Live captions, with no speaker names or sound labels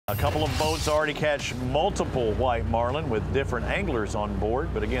A couple of boats already catch multiple white marlin with different anglers on board,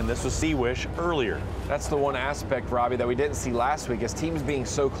 but again, this was Seawish earlier. That's the one aspect, Robbie, that we didn't see last week, is teams being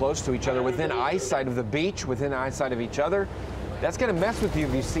so close to each other, within eyesight of the beach, within eyesight of each other. That's going to mess with you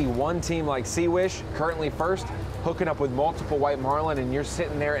if you see one team like Seawish, currently first, hooking up with multiple white marlin, and you're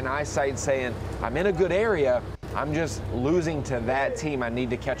sitting there in eyesight saying, I'm in a good area, I'm just losing to that team, I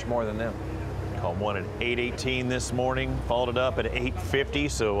need to catch more than them. Caught one at 8:18 this morning, followed it up at 8:50,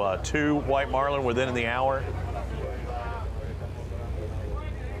 so 2 white marlin within the hour.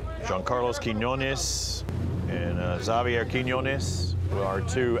 Giancarlos Quinones and Xavier Quinones are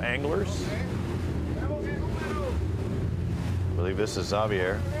 2 anglers. I believe this is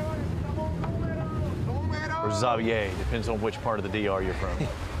Xavier. Or Xavier, depends on which part of the DR you're from.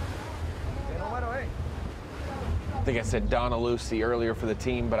 I think I said Donna Lucy earlier for the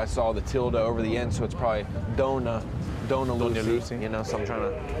team, but I saw the tilde over the end, so it's probably Donna Lucy. You know, so I'm trying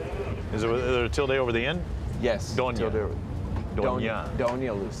to. Is there a tilde over the end? Yes. Doña.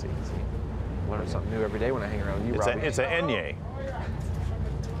 Doña Lucy. See, learn something new every day when I hang around you, Robbie. It's a enye.